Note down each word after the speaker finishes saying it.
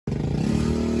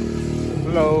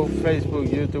Hello, Facebook,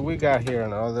 YouTube. We got here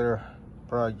another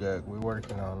project. We're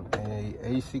working on a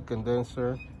AC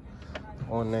condenser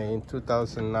on a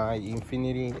 2009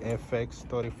 Infinity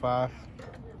fx35.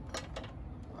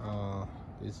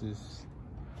 This is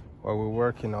what we're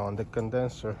working on, the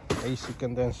condenser, AC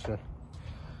condenser.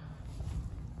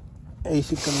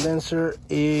 AC condenser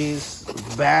is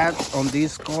bad on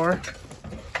this car,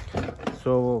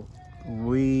 so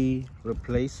we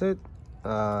replace it.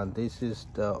 This is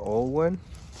the old one.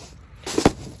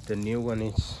 The new one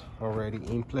is already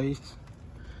in place.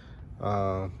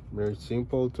 Very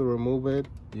simple to remove it.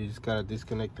 You just gotta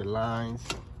disconnect the lines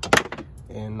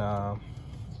and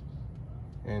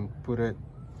put it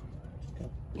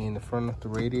in the front of the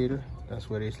radiator. That's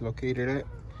where it's located at,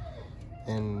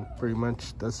 and pretty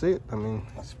much that's it. I mean,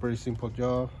 it's a pretty simple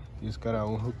job. You just gotta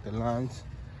unhook the lines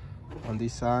on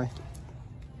this side,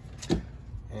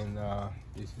 and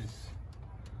this is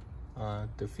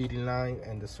the feeding line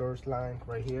and the source line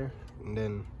right here, and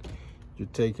then you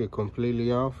take it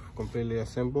completely off, completely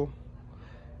assemble,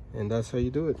 and that's how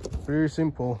you do it. Very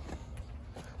simple.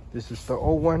 This is the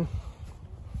old one,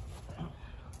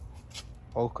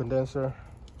 old condenser.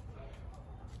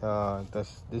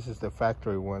 This is the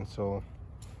factory one. So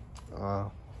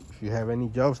if you have any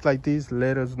jobs like this,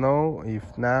 let us know.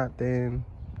 If not, then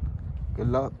good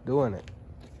luck doing it.